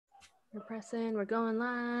We're pressing, we're going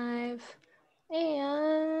live.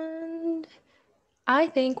 And I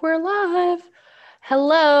think we're live.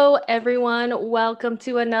 Hello, everyone. Welcome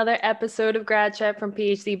to another episode of Grad Chat from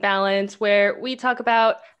PhD Balance, where we talk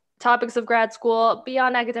about topics of grad school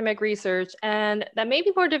beyond academic research and that may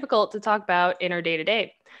be more difficult to talk about in our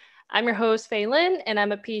day-to-day. I'm your host, Fay Lin, and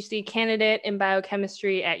I'm a PhD candidate in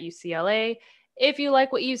biochemistry at UCLA. If you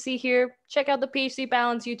like what you see here, check out the PhD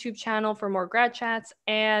Balance YouTube channel for more grad chats,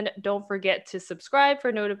 and don't forget to subscribe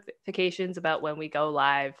for notifications about when we go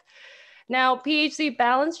live. Now, PhD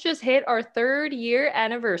Balance just hit our 3rd year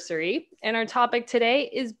anniversary, and our topic today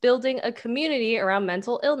is building a community around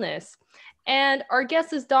mental illness. And our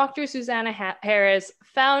guest is Dr. Susanna Harris,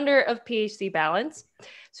 founder of PhD Balance.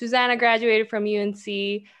 Susanna graduated from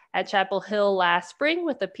UNC at Chapel Hill last spring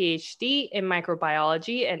with a PhD in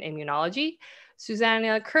microbiology and immunology.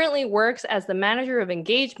 Susanna currently works as the manager of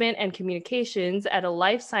engagement and communications at a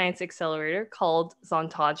life science accelerator called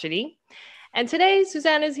Zontogeny. And today,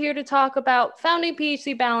 Susanna is here to talk about founding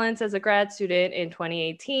PhD Balance as a grad student in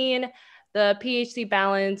 2018, the PhD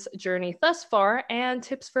Balance journey thus far, and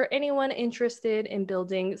tips for anyone interested in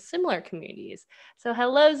building similar communities. So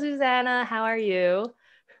hello, Susanna. How are you?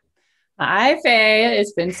 Hi, Faye.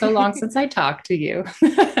 It's been so long since I talked to you.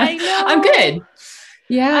 I know. I'm good. I'm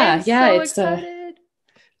Yeah. so It's excited.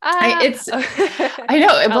 it's I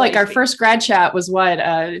know. Like our first grad chat was what?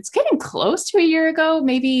 It's getting close to a year ago,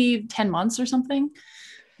 maybe 10 months or something.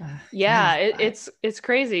 It's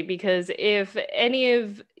crazy because if any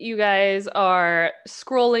of you guys are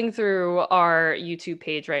scrolling through our YouTube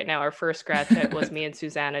page right now, our first grad chat was me and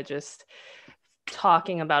Susanna just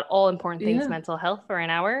talking about all important things Yeah. mental health for an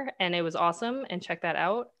hour, and it was awesome. And check that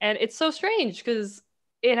out. And it's so strange because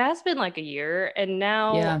it has been like a year, and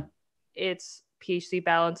now Yeah. it's PhD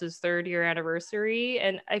Balance's 3rd year anniversary,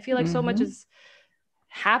 and I feel like so much hmm has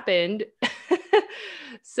happened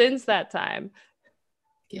since that time.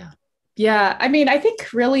 Yeah. Yeah. I mean, I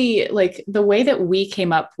think really like the way that we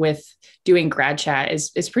came up with doing grad chat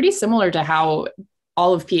is pretty similar to how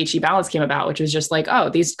all of PhD Balance came about, which was just like, oh,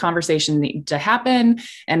 these conversations need to happen.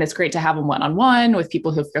 And it's great to have them one-on-one with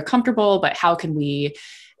people who feel comfortable, but how can we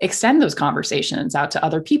extend those conversations out to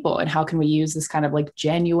other people? And how can we use this kind of like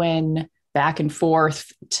genuine back and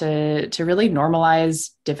forth to really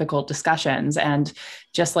normalize difficult discussions? And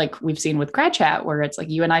just like we've seen with grad chat, where it's like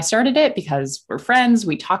you and I started it because we're friends,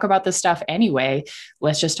 we talk about this stuff anyway,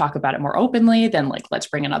 let's just talk about it more openly, then like let's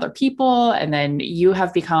bring in other people. And then you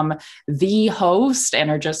have become the host and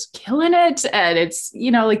are just killing it. And it's,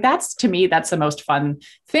 like that's, to me, that's the most fun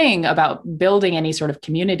thing about building any sort of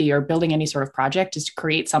community or building any sort of project, is to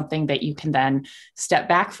create something that you can then step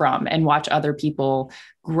back from and watch other people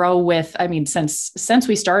grow with. I mean, since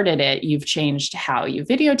we started it, you've changed how you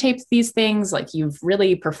videotape these things. Like you've really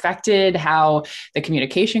perfected how the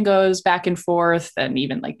communication goes back and forth, and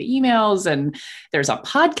even like the emails, and there's a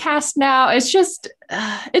podcast now. It's just,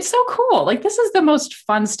 it's so cool. Like this is the most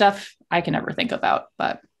fun stuff I can ever think about,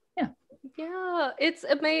 but Yeah, it's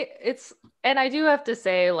amazing. And I do have to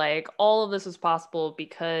say, like, all of this was possible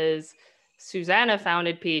because Susanna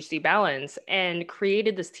founded PhD Balance and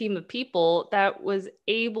created this team of people that was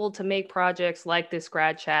able to make projects like this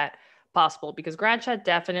grad chat possible, because grad chat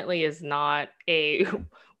definitely is not a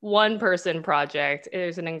one person project.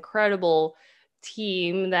 There's an incredible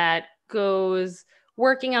team that goes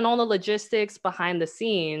working on all the logistics behind the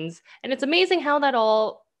scenes. And it's amazing how that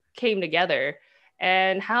all came together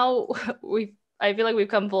and how I feel like we've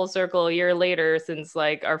come full circle a year later since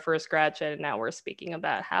like our first grad chat, and now we're speaking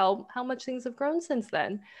about how much things have grown since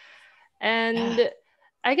then. yeah. And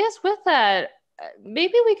I guess with that,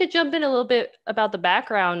 maybe we could jump in a little bit about the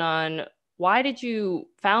background on why did you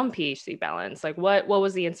found PhD Balance? Like what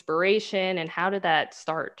was the inspiration and how did that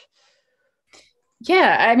start?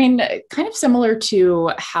 Yeah, I mean, kind of similar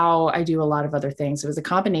to how I do a lot of other things. It was a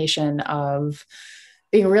combination of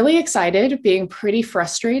being really excited, being pretty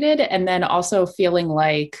frustrated, and then also feeling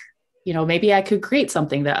like, maybe I could create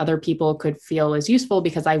something that other people could feel is useful,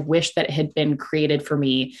 because I wish that it had been created for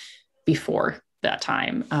me before that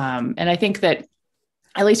time. And I think that,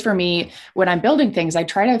 at least for me, when I'm building things, I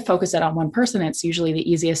try to focus it on one person. It's usually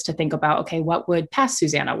the easiest to think about, okay, what would past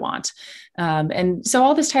Susanna want? And so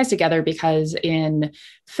all this ties together because in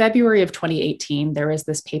February of 2018, there was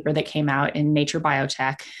this paper that came out in Nature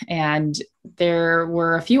Biotech, and there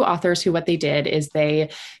were a few authors who, what they did is they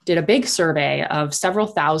did a big survey of several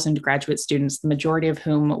thousand graduate students, the majority of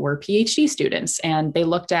whom were PhD students, and they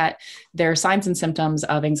looked at their signs and symptoms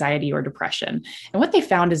of anxiety or depression. And what they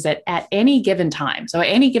found is that at any given time, so at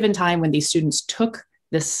any given time when these students took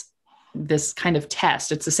this this kind of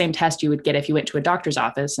test. It's the same test you would get if you went to a doctor's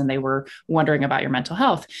office and they were wondering about your mental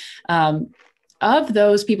health. Of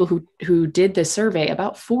those people who did this survey,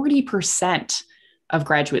 about 40% of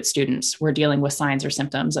graduate students were dealing with signs or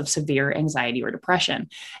symptoms of severe anxiety or depression.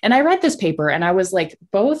 And I read this paper and I was like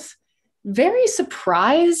both very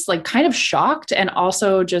surprised, like kind of shocked, and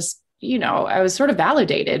also just, I was sort of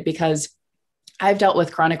validated because I've dealt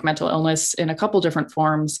with chronic mental illness in a couple different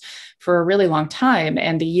forms for a really long time.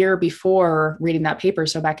 And the year before reading that paper,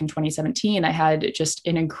 so back in 2017, I had just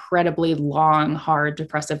an incredibly long, hard,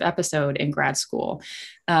 depressive episode in grad school.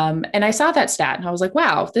 And I saw that stat and I was like,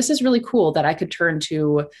 wow, this is really cool that I could turn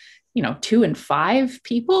to 2 in 5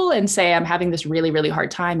 people and say, I'm having this really, really hard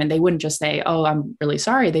time. And they wouldn't just say, oh, I'm really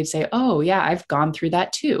sorry. They'd say, oh, yeah, I've gone through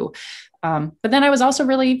that too. But then I was also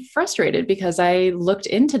really frustrated because I looked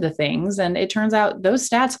into the things and it turns out those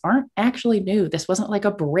stats aren't actually new. This wasn't like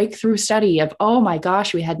a breakthrough study of, oh my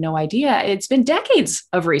gosh, we had no idea. It's been decades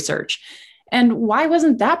of research. And why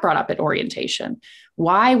wasn't that brought up at orientation?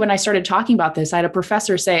 Why, when I started talking about this, I had a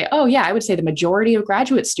professor say, oh yeah, I would say the majority of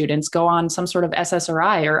graduate students go on some sort of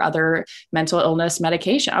SSRI or other mental illness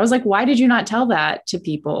medication. I was like, why did you not tell that to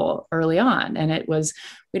people early on? And it was,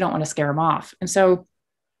 we don't want to scare them off. And so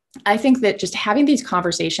I think that just having these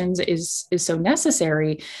conversations is so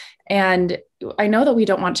necessary. And I know that we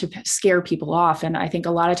don't want to scare people off. And I think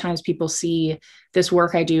a lot of times people see this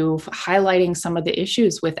work I do highlighting some of the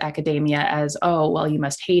issues with academia as, oh, well, you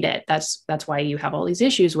must hate it. That's why you have all these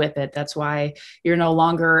issues with it. That's why you're no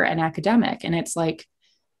longer an academic. And it's like,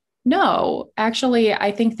 no, actually,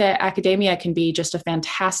 I think that academia can be just a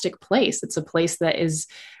fantastic place. It's a place that is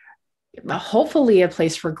hopefully a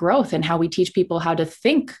place for growth and how we teach people how to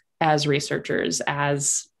think as researchers,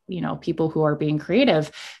 as people who are being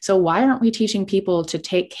creative. So why aren't we teaching people to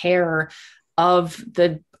take care of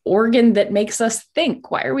the organ that makes us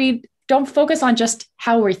think? Why are we don't focus on just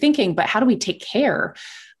how we're thinking, but how do we take care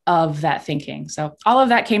of that thinking? So all of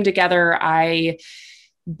that came together. I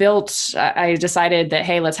decided that,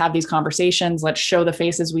 hey, let's have these conversations. Let's show the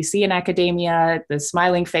faces we see in academia, the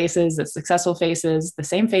smiling faces, the successful faces, the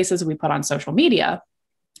same faces we put on social media.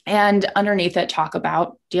 And underneath it, talk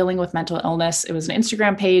about dealing with mental illness. It was an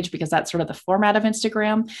Instagram page because that's sort of the format of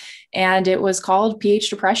Instagram. And it was called PH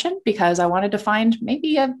Depression because I wanted to find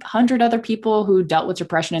maybe 100 other people who dealt with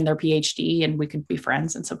depression in their PhD, and we could be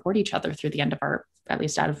friends and support each other through the end of at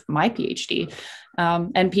least out of my PhD.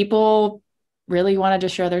 And people really wanted to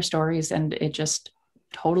share their stories, and it just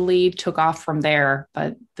totally took off from there.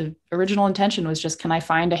 But the original intention was just, can I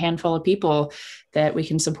find a handful of people that we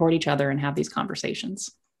can support each other and have these conversations?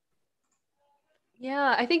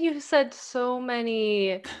 Yeah, I think you said so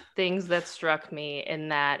many things that struck me in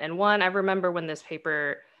that. And one, I remember when this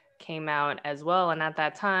paper came out as well. And at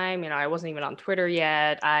that time, I wasn't even on Twitter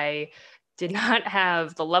yet. I did not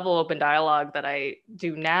have the level of open dialogue that I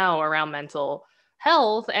do now around mental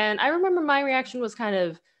health. And I remember my reaction was kind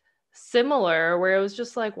of similar, where it was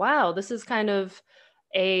just like, wow, this is kind of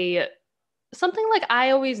something like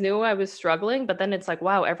I always knew I was struggling, but then it's like,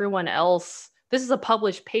 wow, everyone else, this is a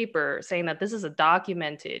published paper saying that this is a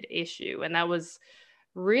documented issue. And that was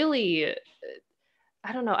really,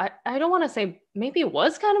 I don't know, I don't want to say, maybe it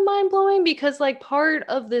was kind of mind blowing, because like part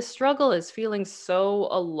of this struggle is feeling so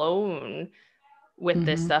alone with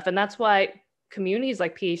this stuff. And that's why communities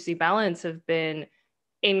like PhD Balance have been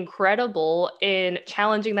incredible in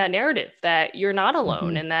challenging that narrative that you're not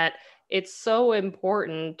alone, and that it's so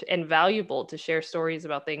important and valuable to share stories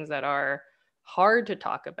about things that are hard to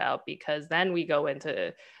talk about, because then we go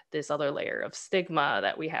into this other layer of stigma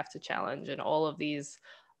that we have to challenge, and all of these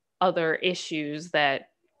other issues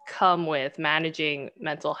that come with managing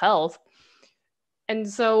mental health. And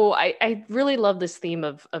so I really love this theme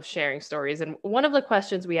of sharing stories. And one of the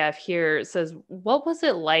questions we have here says, what was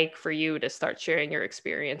it like for you to start sharing your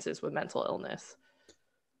experiences with mental illness?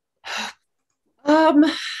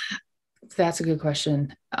 That's a good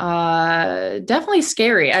question. Definitely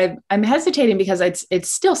scary. I'm hesitating because it's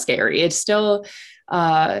still scary. It's still,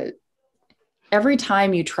 every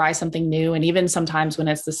time you try something new, and even sometimes when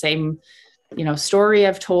it's the same, story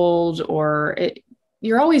I've told, or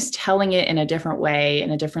you're always telling it in a different way, in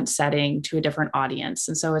a different setting, to a different audience.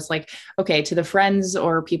 And so it's like, okay, to the friends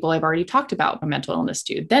or people I've already talked about my mental illness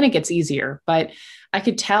to, then it gets easier. But I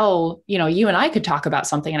could tell, you and I could talk about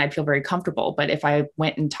something and I'd feel very comfortable. But if I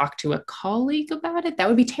went and talked to a colleague about it, that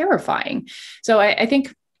would be terrifying. So I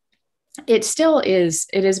think it still is,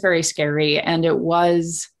 it is very scary. And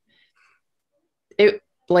it's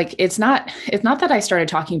not that I started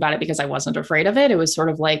talking about it because I wasn't afraid of it. It was sort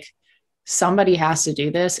of like, somebody has to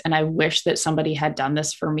do this. And I wish that somebody had done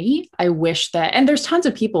this for me. I wish that, and there's tons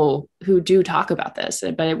of people who do talk about this,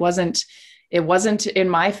 but it wasn't in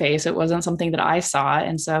my face. It wasn't something that I saw.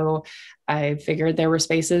 And so I figured there were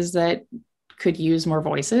spaces that could use more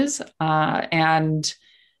voices. And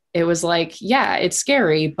it was like, yeah, it's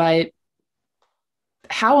scary, but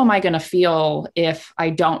how am I going to feel if I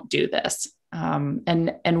don't do this?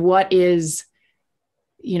 And what is,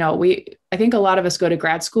 I think a lot of us go to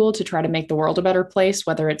grad school to try to make the world a better place,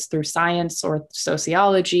 whether it's through science or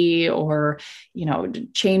sociology or,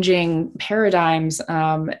 changing paradigms.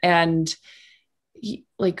 And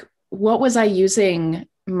like, what was I using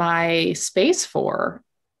my space for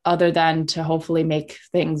other than to hopefully make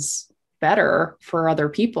things better for other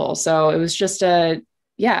people? So it was just it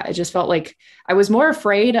just felt like I was more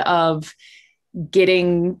afraid of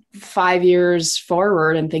getting 5 years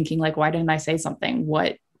forward and thinking like, why didn't I say something?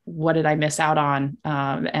 What did I miss out on?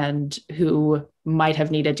 And who might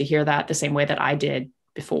have needed to hear that the same way that I did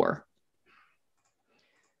before.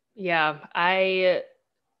 Yeah, I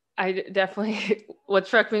definitely, what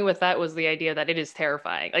struck me with that was the idea that it is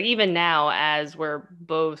terrifying. Like even now, as we're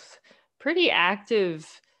both pretty active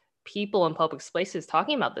people in public spaces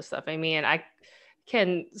talking about this stuff, I mean, I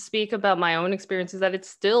can speak about my own experiences that it's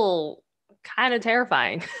still kind of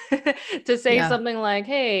terrifying to say Yeah. something like,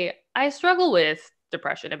 hey, I struggle with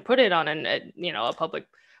depression and put it on a public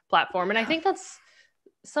platform. And I think that's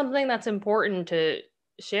something that's important to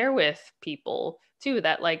share with people too,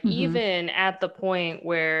 that like Mm-hmm. even at the point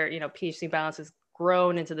where PhD balance has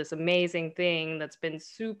grown into this amazing thing that's been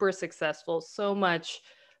super successful, so much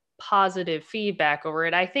positive feedback over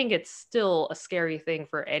it, I think it's still a scary thing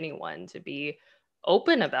for anyone to be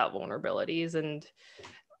open about vulnerabilities. And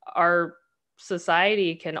our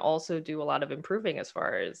society can also do a lot of improving as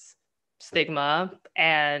far as stigma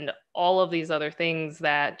and all of these other things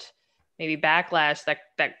that maybe backlash that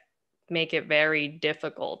make it very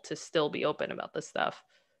difficult to still be open about this stuff.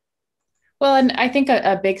 Well, and I think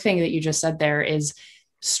a big thing that you just said there is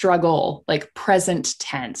struggle, like present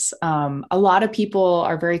tense. A lot of people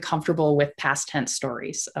are very comfortable with past tense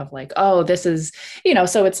stories of like, oh, this is,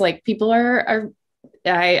 so it's like people are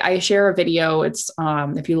I share a video. It's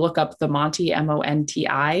if you look up the Monty, Monti,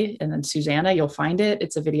 and then Susanna, you'll find it.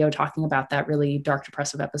 It's a video talking about that really dark,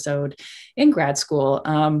 depressive episode in grad school.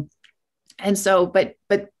 And so, but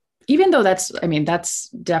even though that's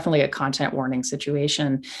definitely a content warning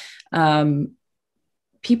situation. Um,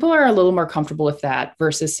 People are a little more comfortable with that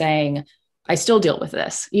versus saying, I still deal with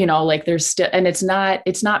this, like there's still, and it's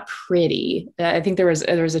not pretty. I think there was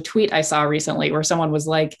a tweet I saw recently where someone was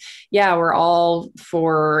like, yeah, we're all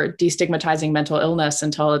for destigmatizing mental illness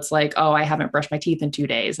until it's like, oh, I haven't brushed my teeth in 2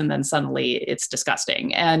 days. And then suddenly it's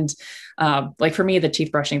disgusting. And like for me, the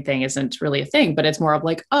teeth brushing thing isn't really a thing, but it's more of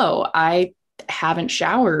like, oh, I haven't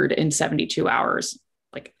showered in 72 hours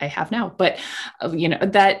like I have now, but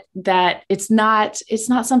that it's not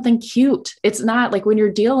something cute. It's not like when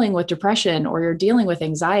you're dealing with depression or you're dealing with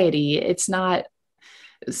anxiety, it's not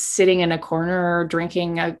sitting in a corner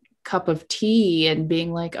drinking a cup of tea and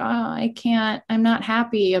being like, oh, I'm not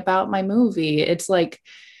happy about my movie. It's like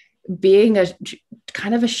being a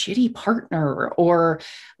kind of a shitty partner or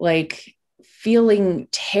like feeling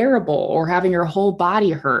terrible or having your whole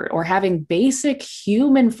body hurt or having basic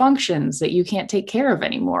human functions that you can't take care of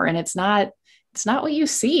anymore. And it's not what you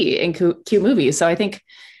see in cute movies. So I think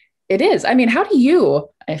it is. I mean, how do you,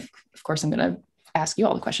 of course, I'm going to ask you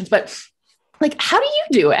all the questions, but like, how do you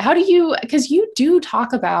do it? Because you do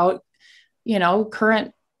talk about,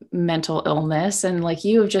 current mental illness and like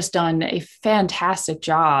you have just done a fantastic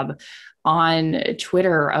job on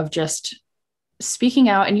Twitter of just speaking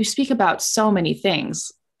out and you speak about so many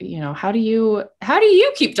things. How do you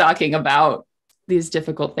keep talking about these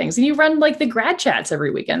difficult things? And you run like the grad chats every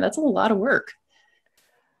weekend. That's a lot of work.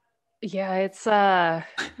 Yeah, it's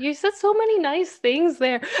you said so many nice things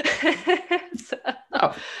there. So,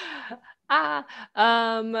 Oh, ah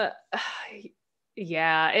um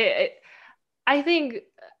yeah, I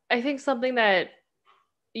think something that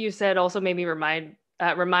you said also made me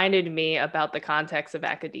reminded me about the context of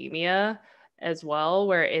academia as well,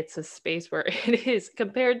 where it's a space where it is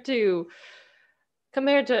compared to, I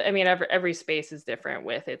mean, every space is different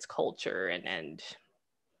with its culture and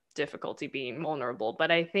difficulty being vulnerable.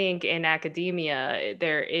 But I think in academia,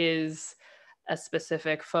 there is a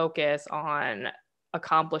specific focus on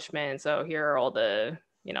accomplishment. So here are all the,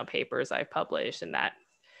 papers I've published, and that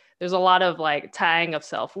there's a lot of like tying of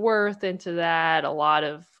self-worth into that, a lot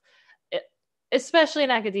of, especially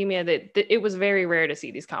in academia, that it was very rare to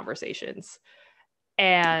see these conversations.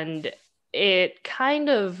 And it kind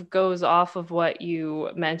of goes off of what you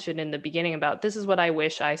mentioned in the beginning about this is what I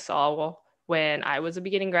wish I saw when I was a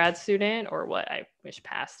beginning grad student, or what I wish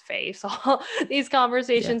past Fay saw these Yeah.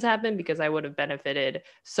 conversations happen, because I would have benefited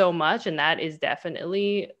so much. And that is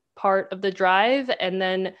definitely part of the drive. And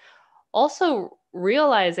then also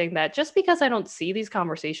realizing that just because I don't see these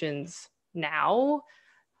conversations now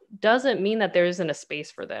doesn't mean that there isn't a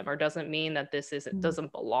space for them, or doesn't mean that this isn't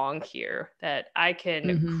doesn't belong here, that I can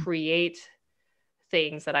Mm-hmm. create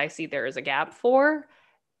things that I see there is a gap for.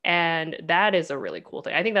 And that is a really cool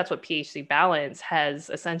thing. I think that's what PhD Balance has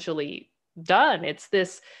essentially done. It's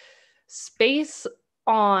this space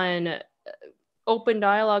on open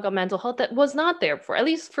dialogue on mental health that was not there before, at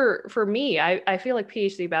least for me. I feel like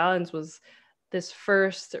PhD Balance was this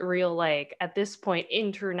first real, like, at this point,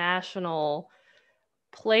 international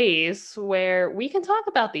place where we can talk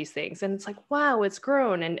about these things. And it's like, wow, it's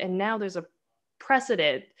grown. And now there's a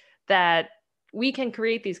precedent that we can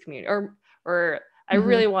create these communities. Or I Mm-hmm.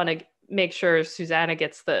 really want to make sure Susanna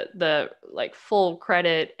gets the like full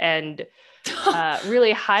credit, and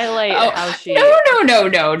really highlight Oh, how she no, no, no,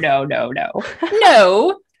 no, no, no,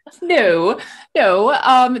 no, no,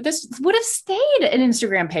 no. This would have stayed an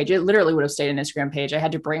Instagram page. It literally would have stayed an Instagram page. I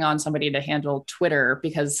had to bring on somebody to handle Twitter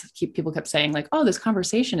because people kept saying like, "Oh, this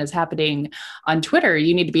conversation is happening on Twitter.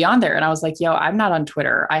 You need to be on there." And I was like, "Yo, I'm not on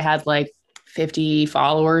Twitter." I had like 50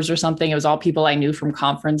 followers or something. It was all people I knew from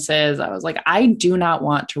conferences. I was like, I do not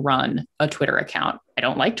want to run a Twitter account. I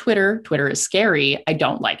don't like Twitter. Twitter is scary. I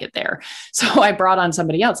don't like it there. So I brought on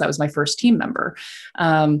somebody else. That was my first team member.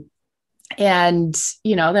 And,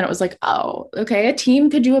 then it was like, oh, okay, a team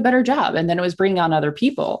could do a better job. And then it was bringing on other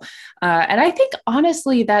people. And I think,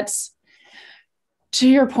 honestly, that's to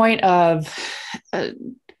your point of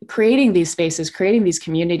creating these spaces, creating these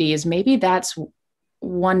communities. Maybe that's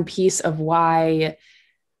one piece of why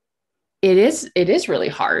it is really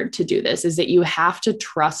hard to do this, is that you have to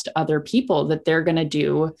trust other people that they're going to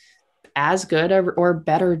do as good or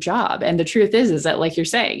better job. And the truth is that, like you're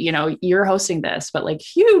saying, you're hosting this, but like,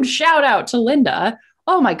 huge shout out to Linda.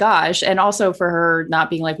 Oh my gosh. And also for her not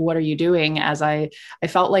being like, what are you doing? As I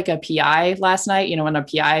felt like a PI last night, when a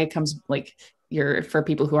PI comes, like, for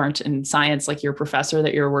people who aren't in science, like your professor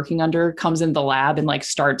that you're working under comes in the lab and like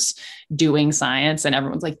starts doing science, and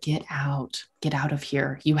everyone's like, get out of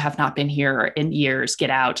here. You have not been here in years. Get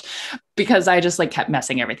out. Because I just like kept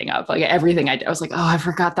messing everything up. Like everything I did, I was like, oh, I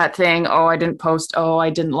forgot that thing. Oh, I didn't post. Oh,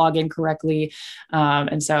 I didn't log in correctly.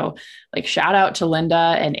 And so, like, shout out to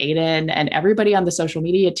Linda and Aiden and everybody on the social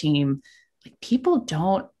media team. Like, people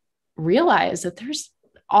don't realize that there's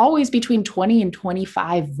always between 20 and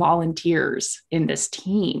 25 volunteers in this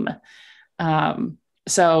team.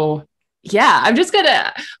 So yeah, I'm just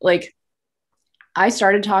gonna, like, I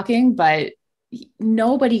started talking, but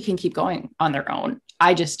nobody can keep going on their own.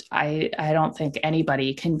 I don't think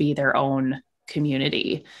anybody can be their own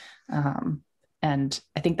community. And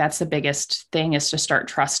I think that's the biggest thing, is to start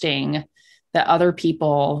trusting that other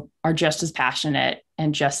people are just as passionate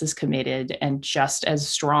and just as committed and just as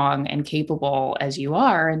strong and capable as you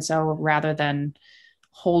are. And so rather than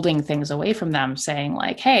holding things away from them, saying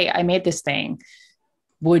like, hey, I made this thing.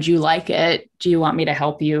 Would you like it? Do you want me to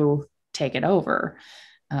help you take it over?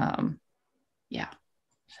 Yeah.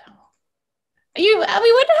 So we wouldn't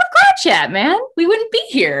have Grad Chat, man. We wouldn't be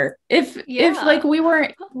here if like yeah. we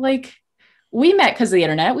weren't like, we met because of the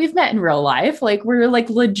internet. We've met in real life. Like, we're like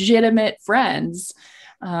legitimate friends.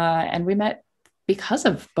 And we met because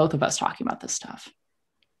of both of us talking about this stuff.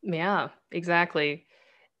 Yeah, exactly.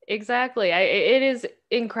 Exactly. It is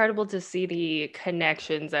incredible to see the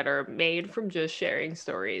connections that are made from just sharing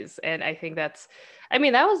stories. And I think that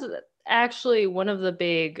was actually one of the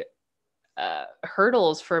big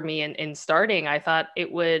hurdles for me in starting. I thought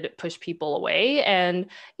it would push people away. And,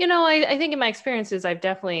 I think in my experiences, I've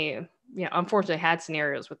definitely, unfortunately had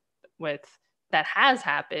scenarios with that has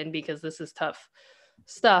happened, because this is tough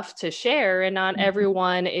stuff to share. And not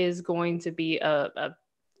everyone is going to be a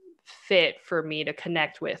fit for me to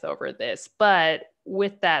connect with over this. But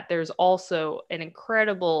with that, there's also an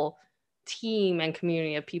incredible team and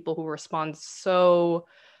community of people who respond so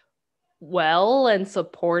well and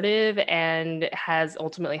supportive, and has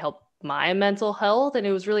ultimately helped my mental health. And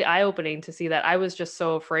it was really eye-opening to see that. I was just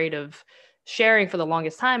so afraid of sharing for the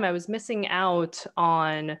longest time. I was missing out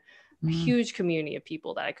on a Mm, huge community of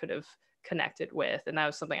people that I could have connected with. And that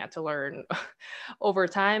was something I had to learn over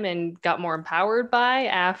time, and got more empowered by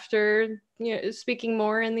after, speaking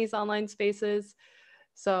more in these online spaces.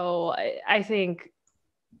 So I think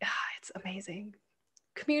it's amazing.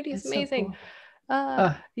 Community is it's so amazing. cool.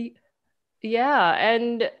 Uh, yeah.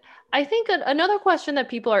 And I think another question that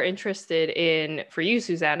people are interested in for you,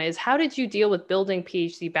 Susanna, is how did you deal with building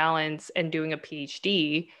PhD balance and doing a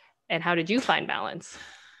PhD? And how did you find balance?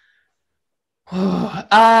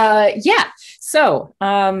 Yeah. So,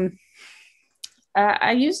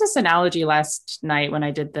 I used this analogy last night when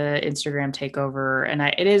I did the Instagram takeover, and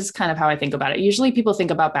it is kind of how I think about it. Usually, people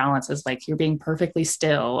think about balance as like you're being perfectly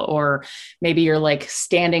still, or maybe you're like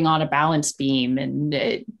standing on a balance beam,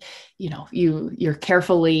 and you're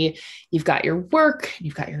carefully, you've got your work,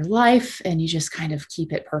 you've got your life, and you just kind of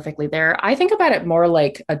keep it perfectly there. I think about it more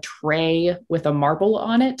like a tray with a marble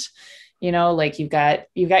on it. Like you've got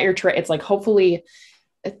your tray. It's like hopefully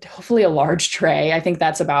a large tray. I think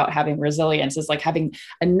that's about having resilience, is like having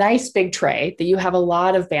a nice big tray that you have a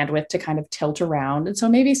lot of bandwidth to kind of tilt around. And so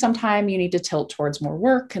maybe sometime you need to tilt towards more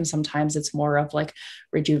work, and sometimes it's more of like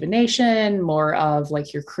rejuvenation, more of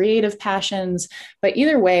like your creative passions. But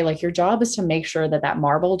either way, like your job is to make sure that that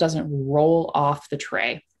marble doesn't roll off the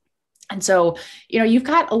tray. And so, you've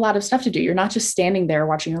got a lot of stuff to do. You're not just standing there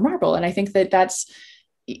watching your marble. And I think that that's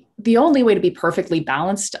the only way to be perfectly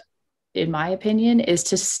balanced, in my opinion, is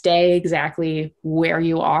to stay exactly where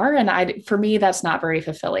you are. And for me, that's not very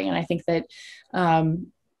fulfilling. And I think that,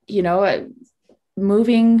 you know,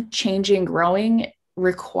 moving, changing, growing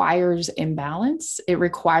requires imbalance. It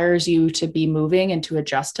requires you to be moving and to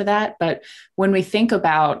adjust to that. But when we think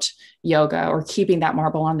about yoga or keeping that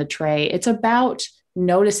marble on the tray, it's about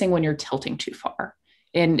noticing when you're tilting too far.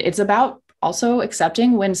 And it's about also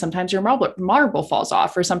accepting when sometimes your marble falls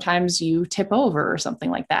off, or sometimes you tip over or something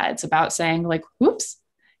like that. It's about saying like, whoops,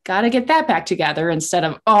 got to get that back together, instead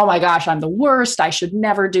of, oh my gosh, I'm the worst. I should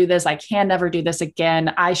never do this. I can never do this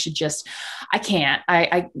again. I can't,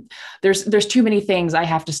 there's too many things I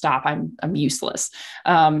have to stop. I'm useless.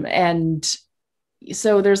 And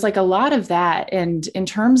so there's like a lot of that. And in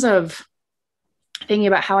terms of thinking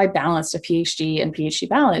about how I balanced a PhD and PhD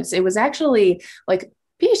balance, it was actually like,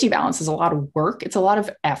 PhD balance is a lot of work. It's a lot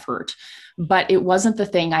of effort, but it wasn't the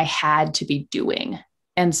thing I had to be doing.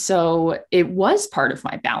 And so it was part of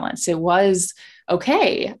my balance. It was,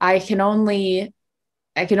 okay, I can only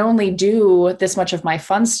do this much of my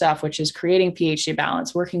fun stuff, which is creating PhD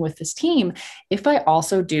balance, working with this team, if I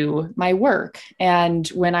also do my work. And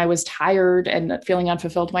when I was tired and feeling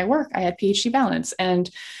unfulfilled in my work, I had PhD balance. And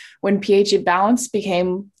when PhD balance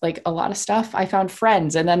became like a lot of stuff, I found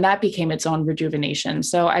friends, and then that became its own rejuvenation.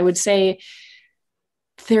 So I would say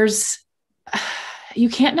you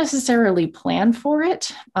can't necessarily plan for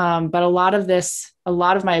it. But a lot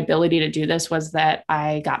of my ability to do this was that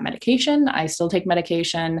I got medication. I still take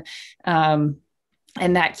medication.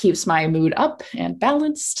 And that keeps my mood up and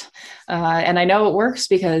balanced. And I know it works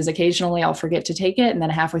because occasionally I'll forget to take it. And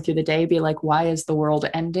then halfway through the day, be like, why is the world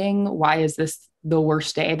ending? Why is this the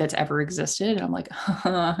worst day that's ever existed? And I'm like,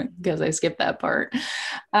 because I skipped that part.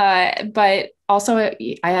 But also,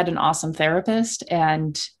 I had an awesome therapist.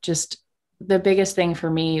 And just the biggest thing for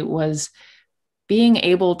me was being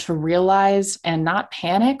able to realize and not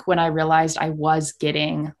panic when I realized I was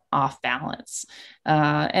getting off balance.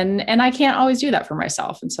 And I can't always do that for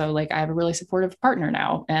myself. And so like, I have a really supportive partner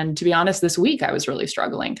now. And to be honest, this week I was really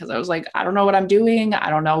struggling because I was like, I don't know what I'm doing. I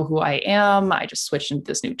don't know who I am. I just switched into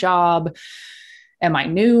this new job. Am I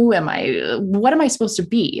new? What am I supposed to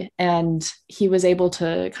be? And he was able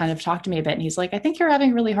to kind of talk to me a bit. And he's like, I think you're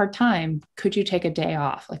having a really hard time. Could you take a day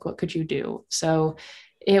off? Like, what could you do? So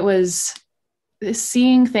it was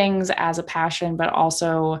seeing things as a passion, but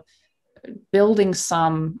also building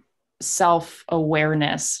some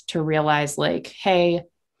self-awareness to realize like, hey,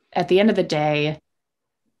 at the end of the day,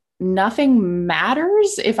 nothing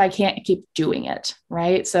matters if I can't keep doing it.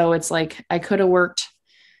 Right. So it's like, I could have worked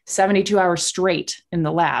 72 hours straight in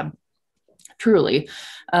the lab. Truly.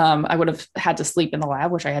 I would have had to sleep in the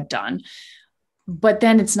lab, which I had done, but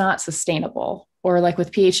then it's not sustainable. Or like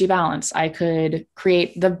with PhD balance, I could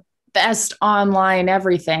create the best online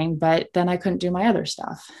everything, but then I couldn't do my other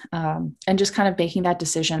stuff. And just kind of making that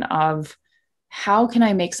decision of how can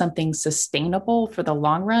I make something sustainable for the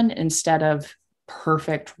long run instead of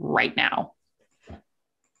perfect right now.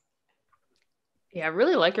 Yeah, I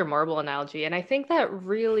really like your marble analogy. And I think that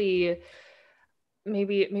really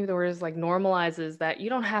maybe the word is like normalizes that you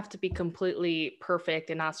don't have to be completely perfect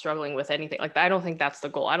and not struggling with anything. Like I don't think that's the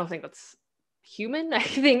goal. I don't think that's human. I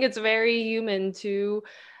think it's very human to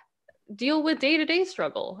deal with day-to-day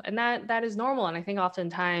struggle, and that is normal. And I think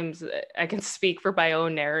oftentimes I can speak for my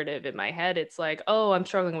own narrative in my head. It's like, oh, I'm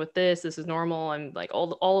struggling with this is normal. I'm like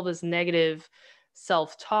all of this negative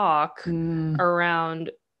self-talk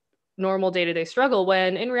around normal day-to-day struggle,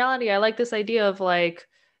 when in reality I like this idea of like,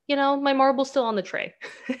 my marble's still on the tray,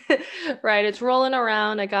 right? It's rolling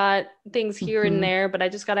around. I got things here and Mm-hmm. there, but I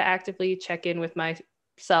just got to actively check in with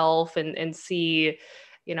myself and see,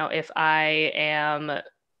 if I am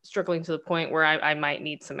struggling to the point where I might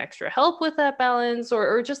need some extra help with that balance,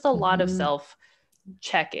 or just a lot of Mm-hmm. self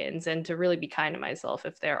check-ins, and to really be kind to myself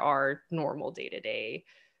if there are normal day-to-day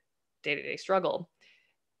struggle.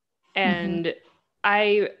 Mm-hmm. And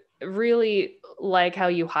I really like how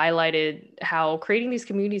you highlighted how creating these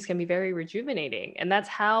communities can be very rejuvenating. And that's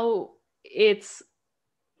how it's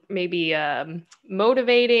maybe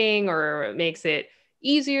motivating, or it makes it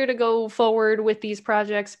easier to go forward with these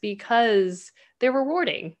projects because they're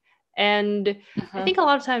rewarding. And I Mm-hmm. think a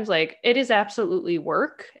lot of times, like, it is absolutely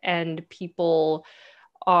work, and people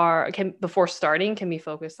can before starting can be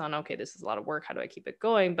focused on, okay, this is a lot of work, how do I keep it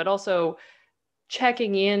going, but also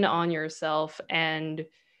checking in on yourself and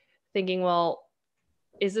thinking, well,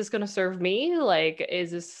 is this going to serve me? Like,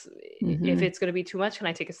 if Mm-hmm. it's going to be too much, can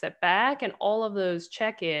I take a step back? And all of those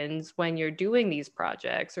check-ins when you're doing these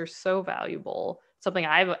projects are so valuable. Something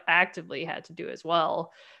I've actively had to do as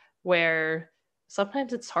well, where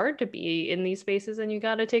sometimes it's hard to be in these spaces and you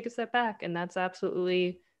got to take a step back. And that's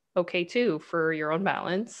absolutely okay too, for your own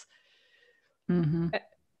balance. Mm-hmm.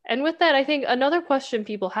 And with that, I think another question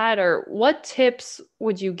people had are, what tips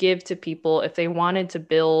would you give to people if they wanted to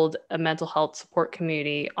build a mental health support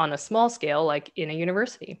community on a small scale, like in a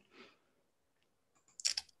university?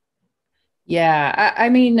 Yeah, I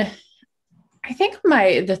mean, I think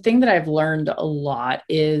the thing that I've learned a lot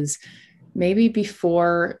is maybe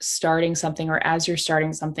before starting something or as you're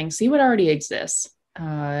starting something, see what already exists.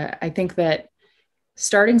 I think that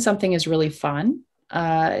starting something is really fun,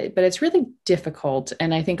 but it's really difficult.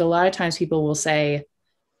 And I think a lot of times people will say,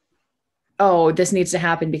 oh, this needs to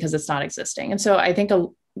happen because it's not existing. And so I think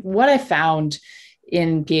what I found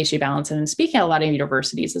in PhD Balance and speaking at a lot of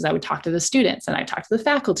universities is I would talk to the students and I talk to the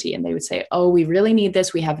faculty, and they would say, oh, we really need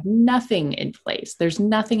this. We have nothing in place. There's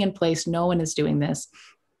nothing in place. No one is doing this.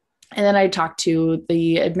 And then I'd talk to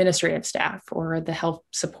the administrative staff or the health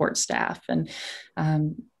support staff, and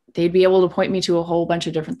they'd be able to point me to a whole bunch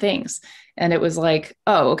of different things. And it was like,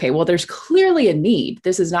 oh, okay, well, there's clearly a need.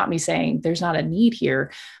 This is not me saying there's not a need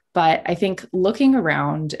here. But I think looking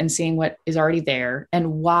around and seeing what is already there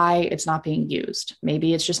and why it's not being used.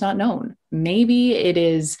 Maybe it's just not known. Maybe it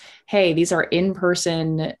is, hey, these are in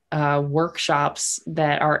person workshops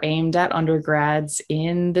that are aimed at undergrads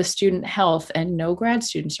in the student health, and no grad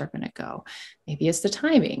students are going to go. Maybe it's the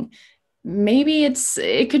timing. Maybe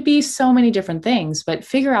it could be so many different things, but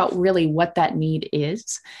figure out really what that need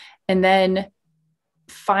is. And then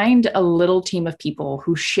find a little team of people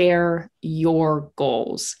who share your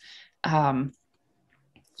goals. Um,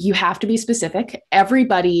 you have to be specific.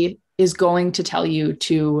 Everybody is going to tell you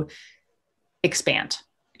to expand.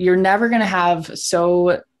 You're never going to have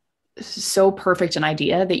so perfect an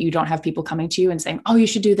idea that you don't have people coming to you and saying, oh, you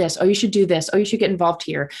should do this. Oh, you should do this. Oh, you should get involved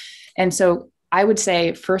here. And so I would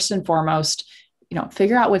say, first and foremost,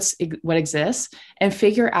 figure out what exists and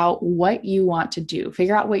figure out what you want to do.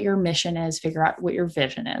 Figure out what your mission is, figure out what your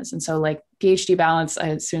vision is. And so like PhD Balance,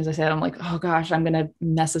 as soon as I said, I'm like, oh gosh, I'm going to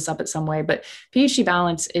mess this up at some way. But PhD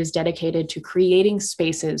Balance is dedicated to creating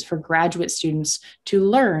spaces for graduate students to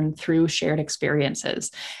learn through shared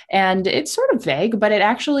experiences. And it's sort of vague, but it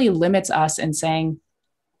actually limits us in saying,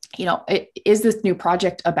 is this new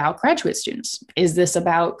project about graduate students? Is this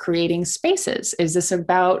about creating spaces? Is this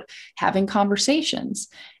about having conversations?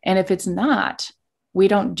 And if it's not, we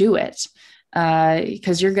don't do it,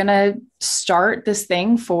 because you're going to start this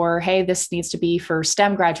thing for, hey, this needs to be for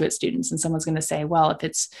STEM graduate students. And someone's going to say, well, if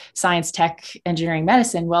it's science, tech, engineering,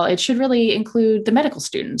 medicine, well, it should really include the medical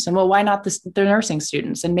students. And well, why not the nursing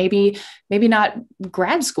students? And maybe not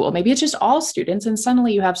grad school. Maybe it's just all students. And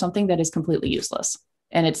suddenly you have something that is completely useless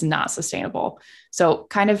and it's not sustainable. So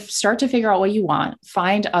kind of start to figure out what you want,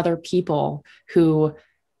 find other people who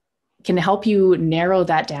can help you narrow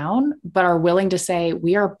that down, but are willing to say,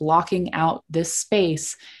 we are blocking out this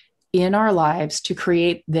space in our lives to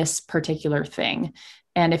create this particular thing.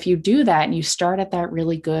 And if you do that and you start at that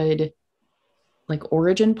really good like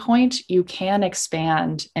origin point, you can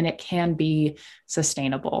expand and it can be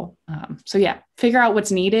sustainable. So yeah, figure out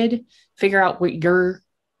what's needed, figure out what your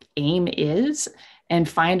aim is, and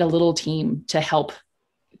find a little team to help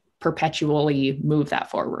perpetually move that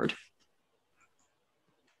forward.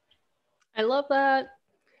 I love that.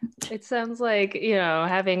 It sounds like,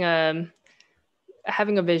 having a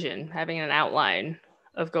vision, having an outline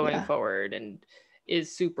of going Yeah. forward, and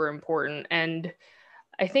is super important. And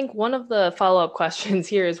I think one of the follow-up questions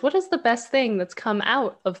here is, what is the best thing that's come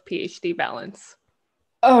out of PhD Balance?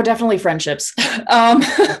 Oh, definitely friendships. um,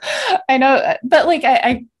 I know, but like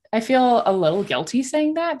I feel a little guilty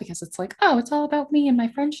saying that because it's like, oh, it's all about me and my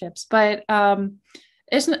friendships. But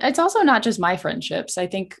it's also not just my friendships. I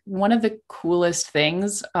think one of the coolest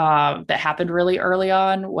things that happened really early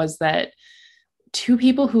on was that two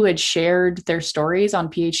people who had shared their stories on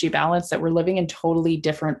PhD Balance that were living in totally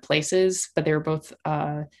different places, but they were both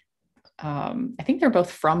I think they're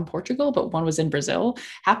both from Portugal, but one was in Brazil,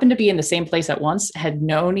 happened to be in the same place at once, had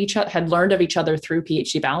known each other, had learned of each other through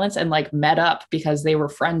PhD Balance and like met up because they were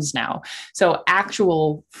friends now. So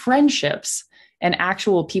actual friendships and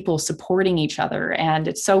actual people supporting each other. And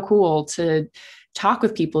it's so cool to talk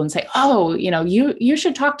with people and say, oh, you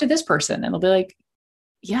should talk to this person. And they'll be like,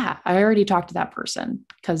 yeah, I already talked to that person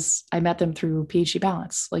because I met them through PhD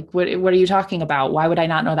Balance. Like, what are you talking about? Why would I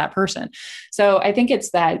not know that person? So I think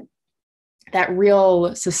it's that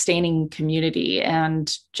real sustaining community.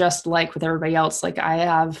 And just like with everybody else, like I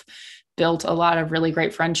have built a lot of really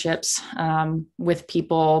great friendships with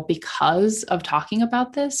people because of talking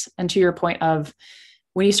about this. And to your point of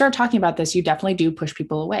when you start talking about this, you definitely do push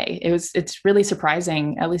people away. It's really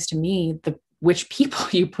surprising, at least to me, which people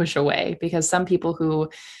you push away, because some people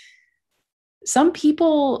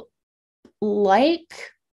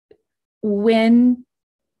like when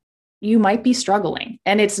you might be struggling,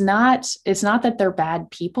 and it's not that they're bad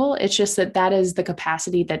people, it's just that is the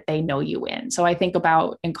capacity that they know you in. So I think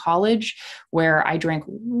about in college where I drank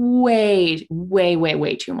way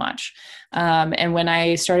too much, and when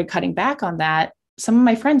I started cutting back on that, some of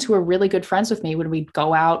my friends who were really good friends with me, when we'd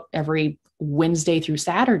go out every Wednesday through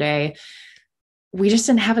Saturday, we just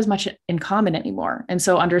didn't have as much in common anymore. And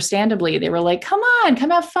so understandably, they were like, come on, come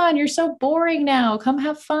have fun. You're so boring now. Come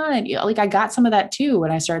have fun. Like I got some of that too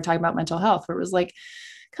when I started talking about mental health, where it was like,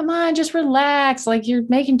 come on, just relax. Like you're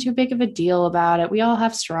making too big of a deal about it. We all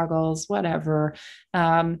have struggles, whatever.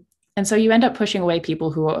 And so you end up pushing away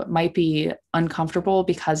people who might be uncomfortable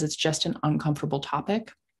because it's just an uncomfortable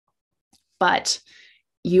topic. But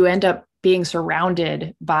you end up being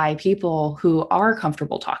surrounded by people who are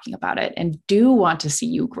comfortable talking about it and do want to see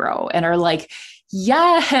you grow and are like,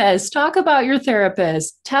 yes, talk about your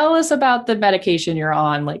therapist. Tell us about the medication you're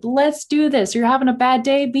on. Like, let's do this. You're having a bad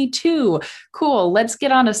day. Me too. Cool. Let's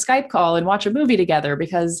get on a Skype call and watch a movie together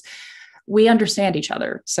because we understand each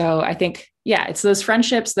other. So I think, yeah, it's those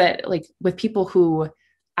friendships that like with people who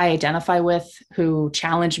I identify with, who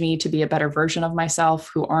challenge me to be a better version of myself,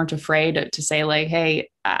 who aren't afraid to say like, hey,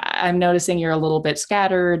 I'm noticing you're a little bit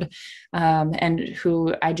scattered, and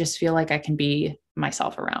who I just feel like I can be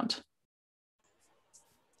myself around.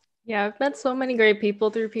 Yeah, I've met so many great people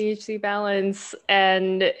through PhD Balance,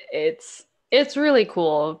 and it's really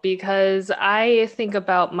cool because I think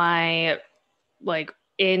about my like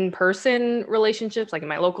in-person relationships, like in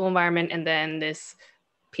my local environment, and then this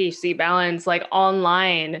PhD Balance like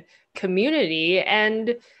online community,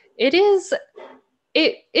 and it is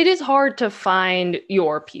it is hard to find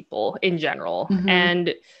your people in general. Mm-hmm.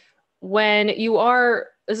 And when you are,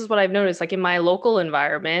 this is what I've noticed, like in my local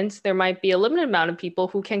environment, there might be a limited amount of people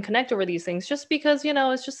who can connect over these things just because,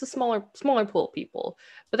 it's just a smaller pool of people.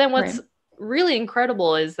 But then what's Right. really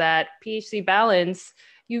incredible is that PhD Balance,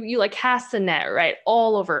 you like cast a net, right?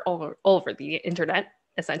 All over the internet,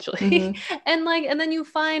 essentially. Mm-hmm. And then you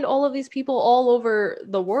find all of these people all over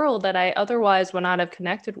the world that I otherwise would not have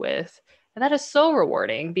connected with. And that is so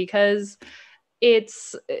rewarding because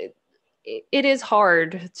it's it is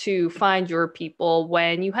hard to find your people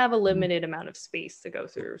when you have a limited amount of space to go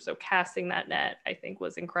through. So casting that net, I think,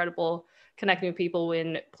 was incredible. Connecting with people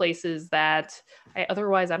in places that I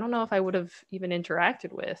don't know if I would have even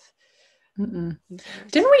interacted with. Mm-mm.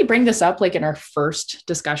 Didn't we bring this up like in our first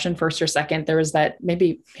discussion, first or second? There was that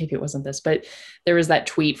maybe it wasn't this, but there was that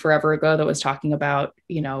tweet forever ago that was talking about,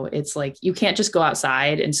 it's like you can't just go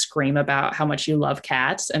outside and scream about how much you love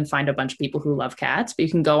cats and find a bunch of people who love cats, but you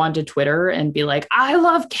can go onto Twitter and be like, I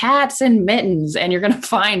love cats and mittens, and you're gonna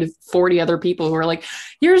find 40 other people who are like,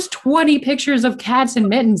 here's 20 pictures of cats and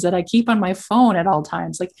mittens that I keep on my phone at all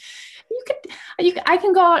times. Like I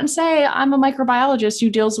can go out and say I'm a microbiologist who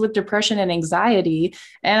deals with depression and anxiety,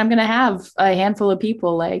 and I'm going to have a handful of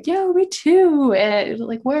people like, yeah, me too. And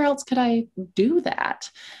like, where else could I do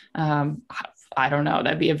that? Um, I don't know.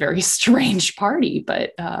 That'd be a very strange party,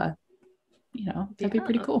 but that'd be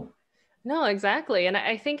pretty Yeah. cool. No, exactly. And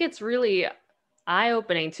I think it's really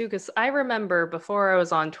eye-opening too, because I remember before I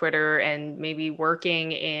was on Twitter and maybe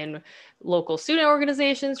working in local student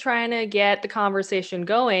organizations trying to get the conversation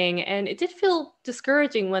going, and it did feel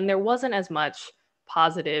discouraging when there wasn't as much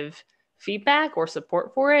positive feedback or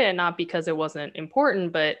support for it, and not because it wasn't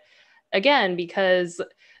important, but again, because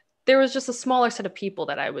there was just a smaller set of people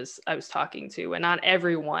that I was talking to, and not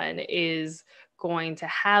everyone is going to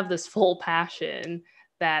have this full passion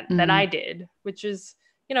that I Mm-hmm. did, which is,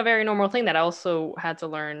 a very normal thing that I also had to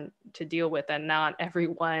learn to deal with, and not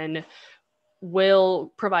everyone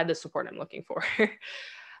will provide the support I'm looking for.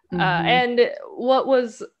 Mm-hmm. And what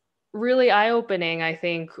was really eye-opening, I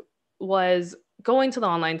think, was going to the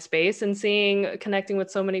online space and connecting with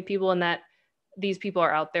so many people, and that these people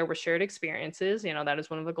are out there with shared experiences. That is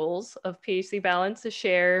one of the goals of PhD Balance, to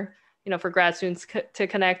share, for grad students to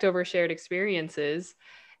connect over shared experiences.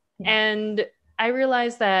 Yeah. And I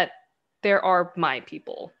realized that there are my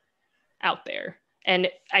people out there. And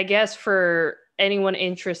I guess for anyone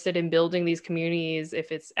interested in building these communities,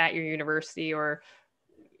 if it's at your university or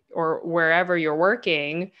wherever you're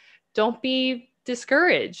working, don't be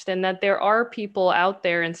discouraged, and that there are people out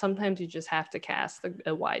there, and sometimes you just have to cast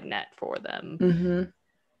a wide net for them.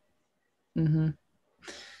 Mm-hmm. Mm-hmm.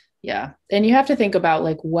 Yeah. And you have to think about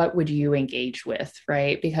like, what would you engage with,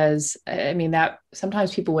 right? Because I mean, that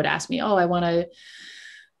sometimes people would ask me, oh, I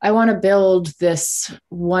want to build this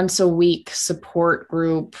once a week support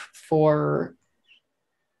group for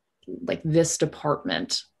like this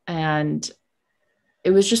department. And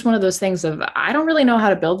it was just one of those things of, I don't really know how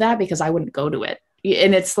to build that because I wouldn't go to it.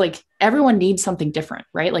 And it's like everyone needs something different,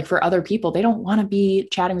 right? Like for other people, they don't want to be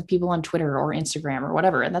chatting with people on Twitter or Instagram or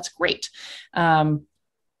whatever. And that's great.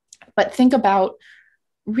 But think about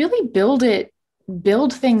really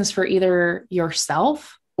build things for either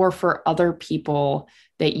yourself or for other people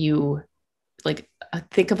that you like.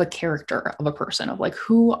 Think of a character of a person, of like,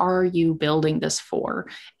 who are you building this for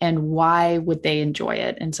and why would they enjoy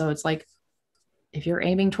it? And so it's like, if you're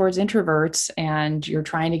aiming towards introverts and you're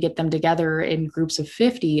trying to get them together in groups of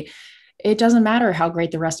 50, it doesn't matter how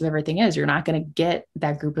great the rest of everything is. You're not going to get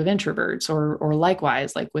that group of introverts, or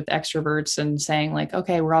likewise, like with extroverts and saying like,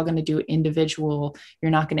 okay, we're all going to do individual.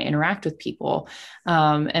 You're not going to interact with people.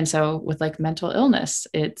 And so with like mental illness,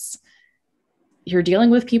 you're dealing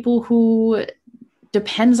with people who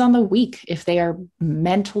depends on the week if they are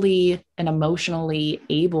mentally and emotionally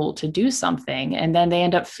able to do something, and then they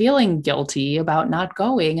end up feeling guilty about not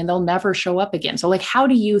going and they'll never show up again. So like, how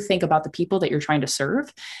do you think about the people that you're trying to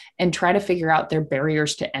serve and try to figure out their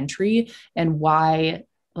barriers to entry and why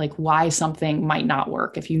something might not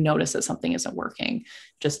work if you notice that something isn't working?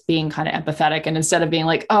 Just being kind of empathetic, and instead of being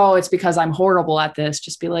like, oh, it's because I'm horrible at this,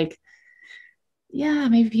 just be like, yeah,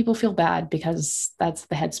 maybe people feel bad because that's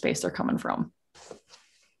the headspace they're coming from.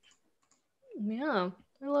 Yeah,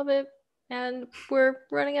 I love it. And we're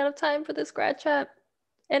running out of time for this grad chat.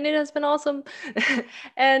 And it has been awesome.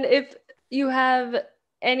 And if you have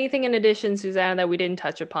anything in addition, Susanna, that we didn't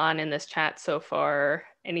touch upon in this chat so far,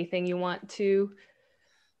 anything you want to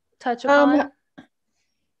touch Um, upon?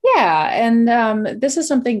 yeah, and this is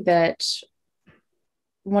something that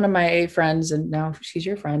one of my friends, and now she's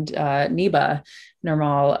your friend, Niba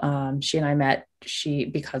Normal, she and I met,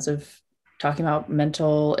 because of talking about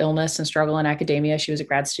mental illness and struggle in academia. She was a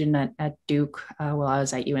grad student at Duke while I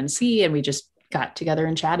was at UNC, and we just got together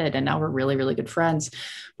and chatted, and now we're really, really good friends.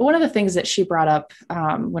 But one of the things that she brought up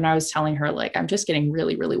when I was telling her, like, I'm just getting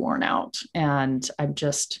really, really worn out, and I'm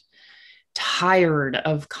just tired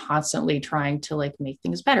of constantly trying to like make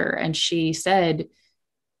things better. And she said,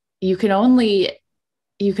 you can only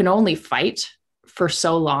fight for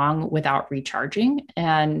so long without recharging.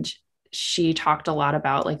 And she talked a lot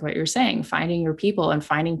about like what you're saying, finding your people and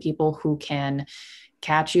finding people who can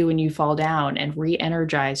catch you when you fall down and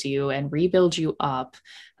re-energize you and rebuild you up.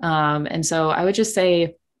 And so I would just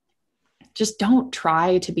say, just don't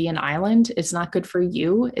try to be an island. It's not good for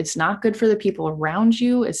you. It's not good for the people around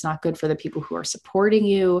you. It's not good for the people who are supporting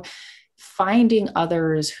you. Finding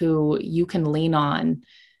others who you can lean on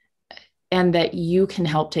and that you can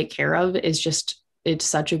help take care of is just, it's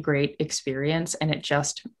such a great experience, and it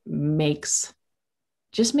just makes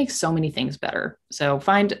so many things better. So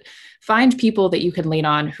find people that you can lean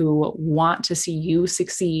on who want to see you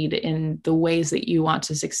succeed in the ways that you want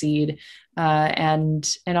to succeed, and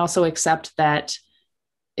also accept that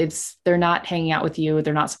they're not hanging out with you,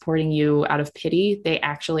 they're not supporting you out of pity, they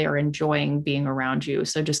actually are enjoying being around you.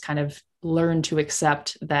 So just kind of learn to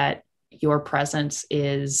accept that your presence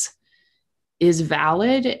is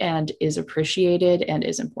valid and is appreciated and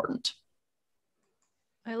is important.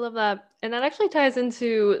 I love that. And that actually ties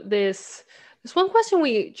into this one question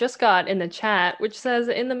we just got in the chat, which says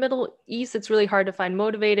in the Middle East, it's really hard to find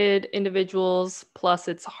motivated individuals. Plus,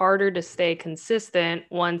 it's harder to stay consistent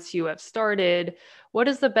once you have started. What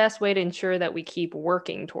is the best way to ensure that we keep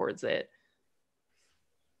working towards it?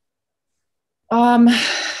 Um,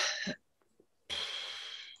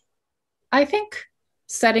 I think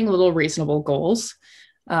setting little reasonable goals,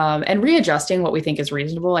 and readjusting what we think is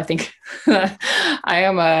reasonable. I think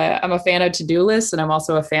I'm a fan of to-do lists, and I'm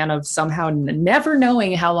also a fan of somehow never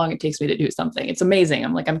knowing how long it takes me to do something. It's amazing.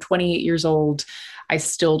 I'm 28 years old. I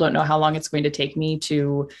still don't know how long it's going to take me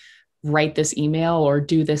to write this email or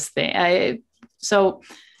do this thing. So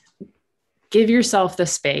give yourself the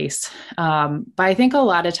space. But I think a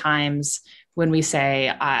lot of times when we say,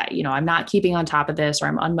 I'm not keeping on top of this or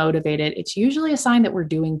I'm unmotivated, it's usually a sign that we're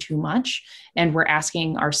doing too much and we're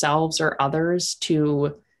asking ourselves or others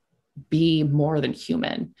to be more than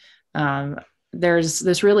human. There's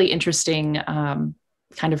this really interesting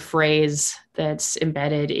kind of phrase that's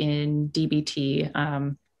embedded in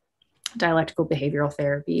DBT, dialectical behavioral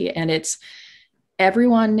therapy, and it's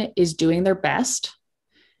everyone is doing their best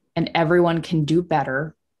and everyone can do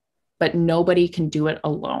better, but nobody can do it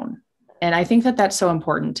alone. And I think that that's so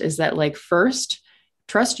important, is that, like, first,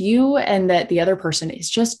 trust you and that the other person is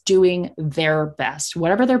just doing their best,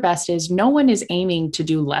 whatever their best is. No one is aiming to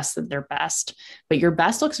do less than their best, but your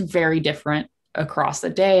best looks very different across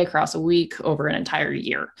the day, across a week, over an entire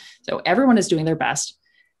year. So everyone is doing their best.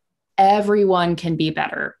 Everyone can be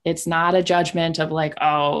better. It's not a judgment of like,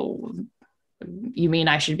 oh, you mean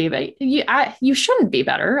I should be better? You shouldn't be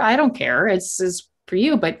better. I don't care. It's for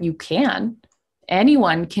you, but you can.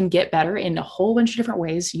 Anyone can get better in a whole bunch of different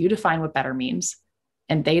ways. You define what better means,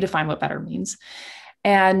 and they define what better means.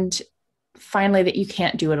 And finally, that you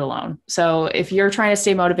can't do it alone. So if you're trying to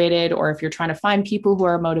stay motivated, or if you're trying to find people who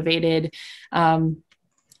are motivated to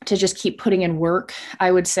just keep putting in work,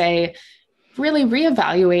 I would say really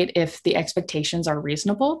reevaluate if the expectations are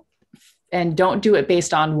reasonable, and don't do it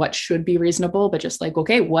based on what should be reasonable, but just like,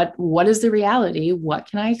 okay, what is the reality? What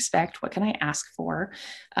can I expect? What can I ask for?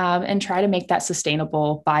 And try to make that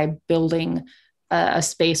sustainable by building a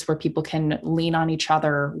space where people can lean on each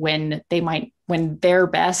other when their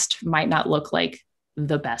best might not look like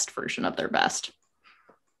the best version of their best.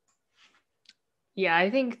 Yeah, I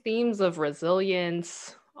think themes of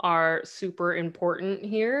resilience are super important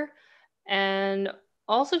here. And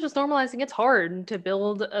also just normalizing it's hard to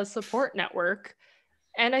build a support network.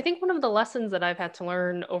 And I think one of the lessons that I've had to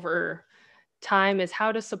learn over time is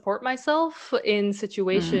how to support myself in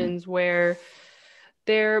situations where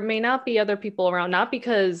there may not be other people around, not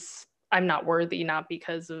because I'm not worthy, not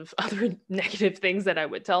because of other negative things that I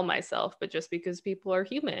would tell myself, but just because people are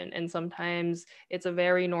human. And sometimes it's a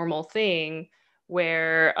very normal thing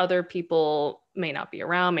where other people may not be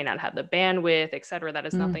around, may not have the bandwidth, et cetera. That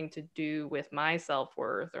has nothing to do with my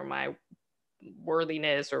self-worth or my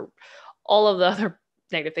worthiness or all of the other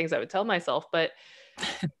negative things I would tell myself. But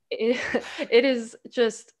it is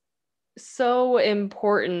just so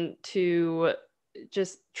important to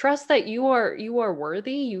just trust that you are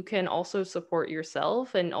worthy. You can also support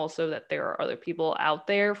yourself, and also that there are other people out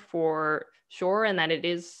there for sure, and that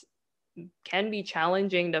can be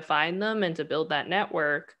challenging to find them and to build that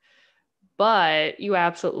network, but you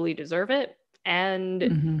absolutely deserve it.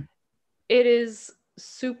 And it is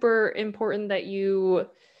super important that you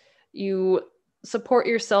support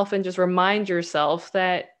yourself and just remind yourself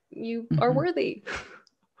that you are worthy.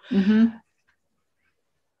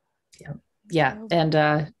 Yeah.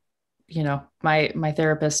 And my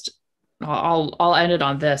therapist, I'll end it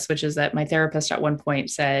on this, which is that my therapist at one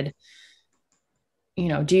point said,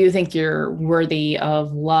 do you think you're worthy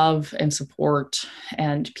of love and support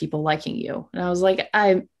and people liking you? And I was like,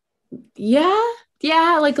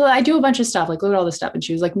 yeah, like I do a bunch of stuff, like look at all this stuff. And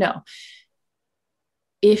she was like, no,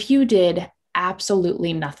 if you did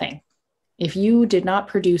absolutely nothing, if you did not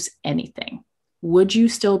produce anything, would you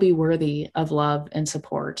still be worthy of love and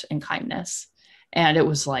support and kindness? And it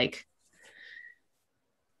was like,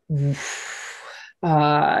 and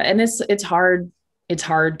it's hard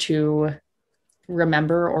to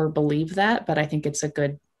remember or believe that, but I think it's a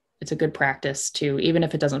good practice to, even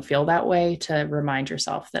if it doesn't feel that way, to remind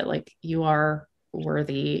yourself that like you are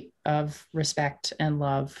worthy of respect and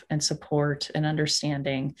love and support and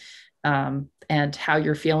understanding. And how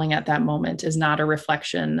you're feeling at that moment is not a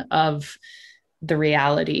reflection of the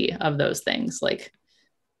reality of those things. Like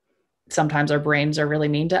sometimes our brains are really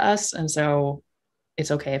mean to us. And so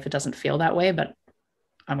it's okay if it doesn't feel that way, but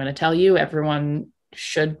I'm going to tell you, everyone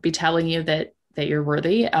should be telling you that you're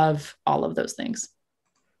worthy of all of those things.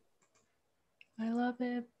 I love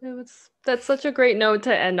it. That's such a great note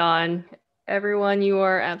to end on. Everyone, you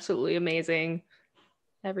are absolutely amazing.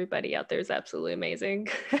 Everybody out there is absolutely amazing.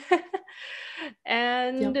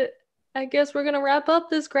 And yep. I guess we're going to wrap up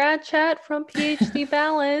this grad chat from PhD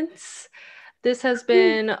Balance. This has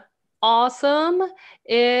been awesome.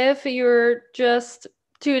 If you're just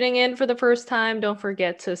tuning in for the first time, don't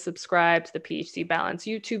forget to subscribe to the PhD Balance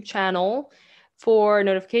YouTube channel for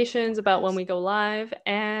notifications about when we go live.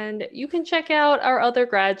 And you can check out our other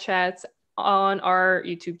grad chats on our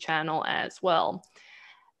YouTube channel as well.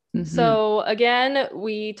 Mm-hmm. So, again,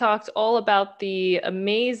 we talked all about the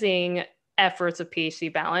amazing efforts of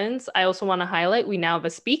PhD Balance. I also want to highlight we now have a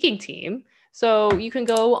speaking team. So, you can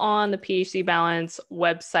go on the PhD Balance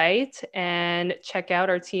website and check out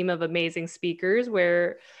our team of amazing speakers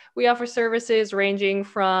where we offer services ranging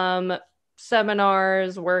from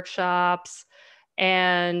seminars, workshops,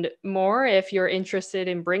 and more if you're interested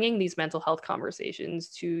in bringing these mental health conversations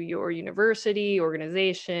to your university,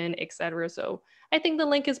 organization, etc. So, I think the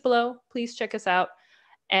link is below. Please check us out.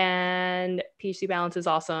 And PhD Balance is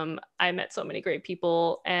awesome. I met so many great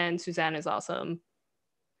people, and Susanna is awesome.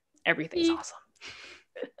 Everything's awesome.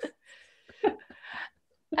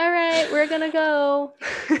 All right, we're gonna go.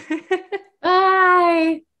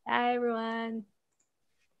 Bye.